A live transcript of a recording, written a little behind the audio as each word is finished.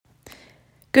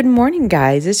Good morning,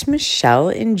 guys. It's Michelle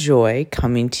and Joy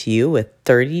coming to you with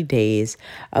 30 days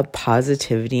of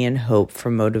positivity and hope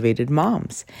for motivated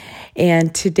moms.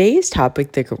 And today's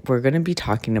topic that we're going to be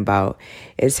talking about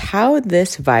is how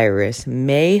this virus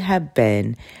may have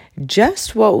been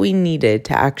just what we needed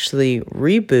to actually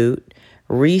reboot,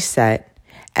 reset,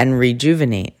 and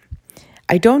rejuvenate.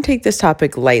 I don't take this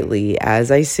topic lightly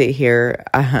as I sit here.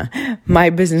 My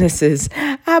business is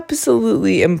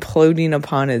absolutely imploding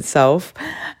upon itself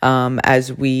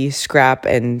as we scrap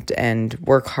and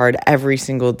work hard every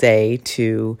single day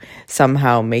to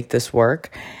somehow make this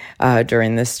work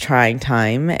during this trying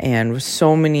time. And with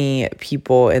so many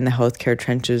people in the healthcare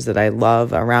trenches that I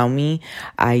love around me,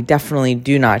 I definitely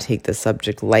do not take this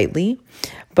subject lightly.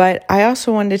 But I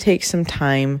also wanted to take some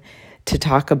time to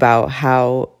talk about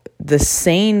how the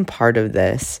sane part of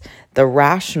this, the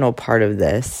rational part of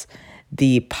this,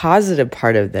 the positive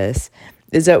part of this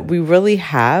is that we really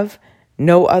have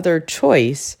no other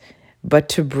choice but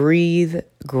to breathe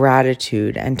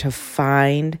gratitude and to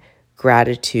find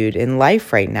gratitude in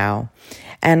life right now.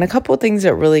 And a couple of things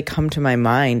that really come to my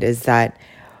mind is that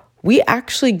we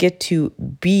actually get to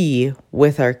be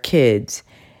with our kids.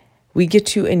 We get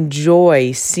to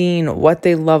enjoy seeing what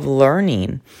they love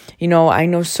learning. You know, I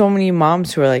know so many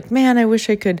moms who are like, man, I wish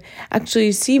I could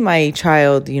actually see my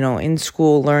child, in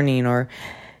school learning, or,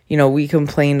 we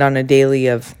complained on a daily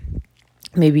of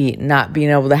maybe not being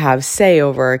able to have say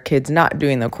over our kids not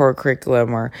doing the core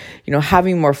curriculum or,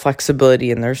 having more flexibility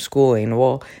in their schooling.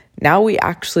 Well, now we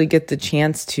actually get the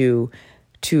chance to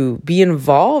be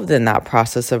involved in that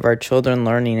process of our children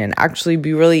learning and actually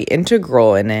be really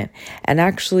integral in it and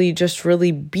actually just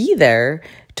really be there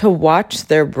to watch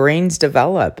their brains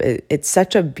develop. It's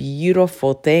such a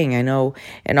beautiful thing. I know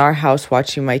in our house,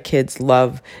 watching my kids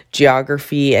love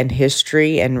geography and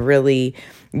history and really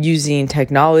using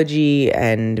technology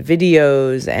and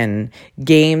videos and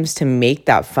games to make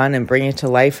that fun and bring it to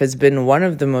life has been one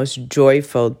of the most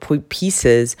joy-filled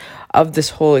pieces of this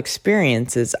whole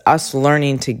experience is us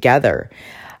learning together.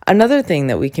 Another thing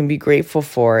that we can be grateful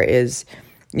for is,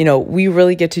 we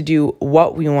really get to do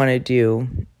what we want to do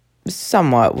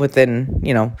somewhat within,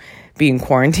 being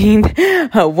quarantined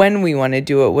when we want to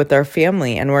do it with our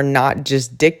family, and we're not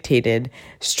just dictated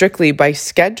strictly by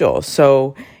schedule.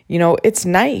 So, it's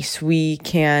nice. We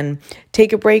can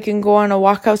take a break and go on a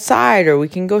walk outside, or we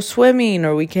can go swimming,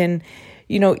 or we can,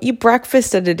 eat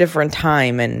breakfast at a different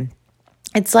time. And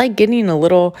it's like getting a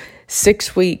little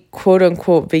 6-week quote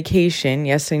unquote vacation.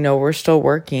 Yes, I know we're still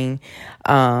working,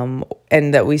 and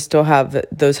that we still have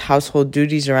those household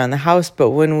duties around the house. But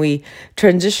when we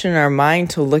transition our mind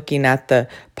to looking at the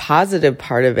positive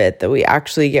part of it, that we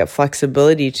actually get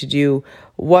flexibility to do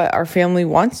what our family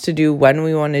wants to do when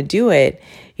we want to do it,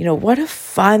 what a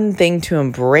fun thing to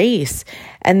embrace.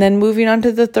 And then moving on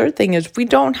to the third thing is we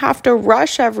don't have to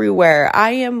rush everywhere.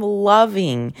 I am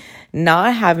loving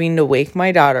not having to wake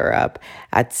my daughter up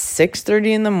at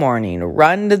 6:30 in the morning,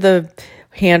 run to the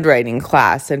handwriting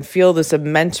class and feel this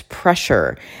immense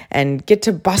pressure and get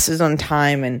to buses on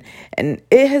time. And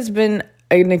it has been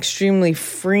an extremely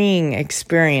freeing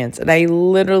experience. And I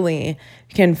literally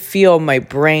can feel my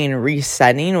brain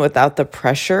resetting without the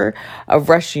pressure of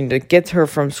rushing to get her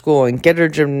from school and get her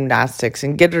gymnastics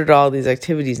and get her to all these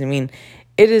activities. I mean,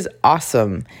 it is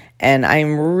awesome. And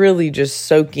I'm really just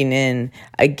soaking in,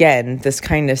 again, this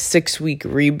kind of 6-week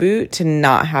reboot to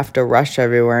not have to rush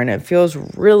everywhere. And it feels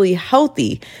really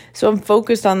healthy. So I'm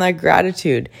focused on that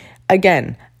gratitude.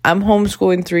 Again, I'm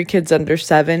homeschooling 3 kids under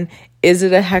 7. Is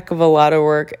it a heck of a lot of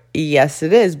work? Yes,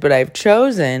 it is. But I've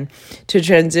chosen to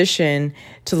transition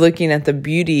to looking at the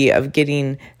beauty of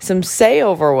getting some say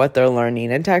over what they're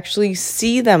learning and to actually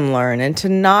see them learn and to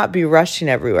not be rushing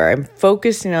everywhere. I'm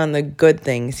focusing on the good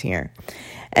things here.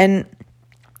 And,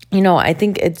 I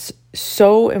think it's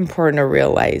so important to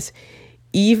realize,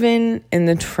 even in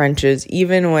the trenches,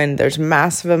 even when there's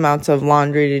massive amounts of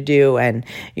laundry to do and,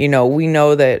 we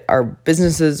know that our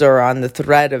businesses are on the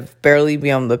thread of barely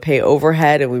being able to pay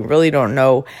overhead and we really don't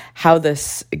know how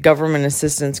this government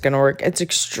assistance is going to work. It's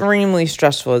extremely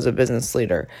stressful as a business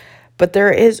leader. But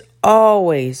there is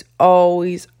always,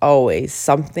 always, always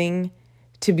something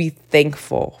to be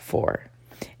thankful for.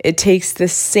 It takes the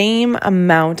same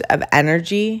amount of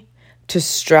energy to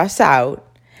stress out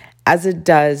as it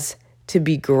does to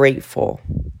be grateful.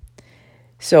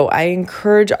 So I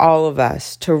encourage all of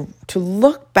us to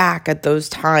look back at those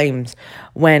times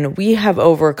when we have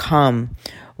overcome,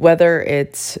 whether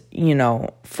it's,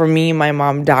 for me, my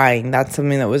mom dying. That's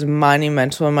something that was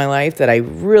monumental in my life that I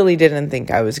really didn't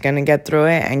think I was going to get through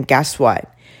it. And guess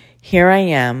what? Here I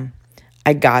am.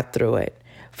 I got through it.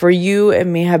 For you, it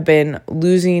may have been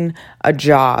losing a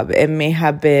job. It may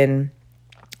have been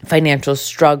financial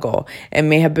struggle. It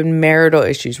may have been marital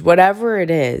issues. Whatever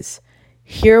it is,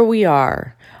 here we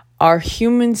are. Our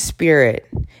human spirit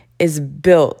is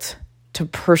built to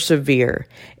persevere.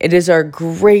 It is our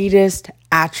greatest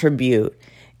attribute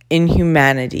in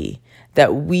humanity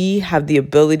that we have the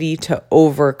ability to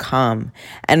overcome.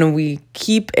 And we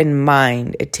keep in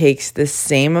mind it takes the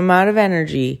same amount of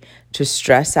energy to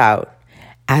stress out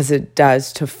as it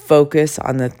does to focus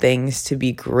on the things to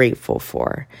be grateful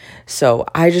for. So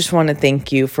I just want to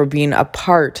thank you for being a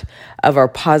part of our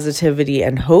positivity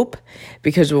and hope,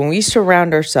 because when we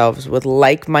surround ourselves with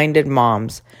like-minded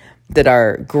moms that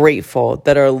are grateful,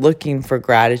 that are looking for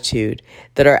gratitude,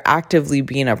 that are actively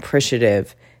being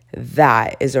appreciative,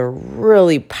 that is a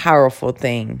really powerful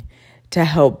thing to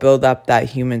help build up that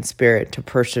human spirit to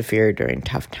persevere during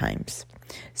tough times.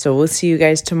 So we'll see you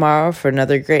guys tomorrow for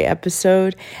another great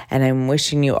episode, and I'm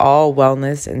wishing you all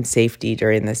wellness and safety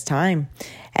during this time.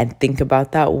 And think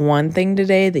about that one thing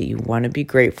today that you want to be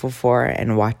grateful for,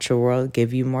 and watch the world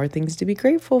give you more things to be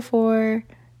grateful for.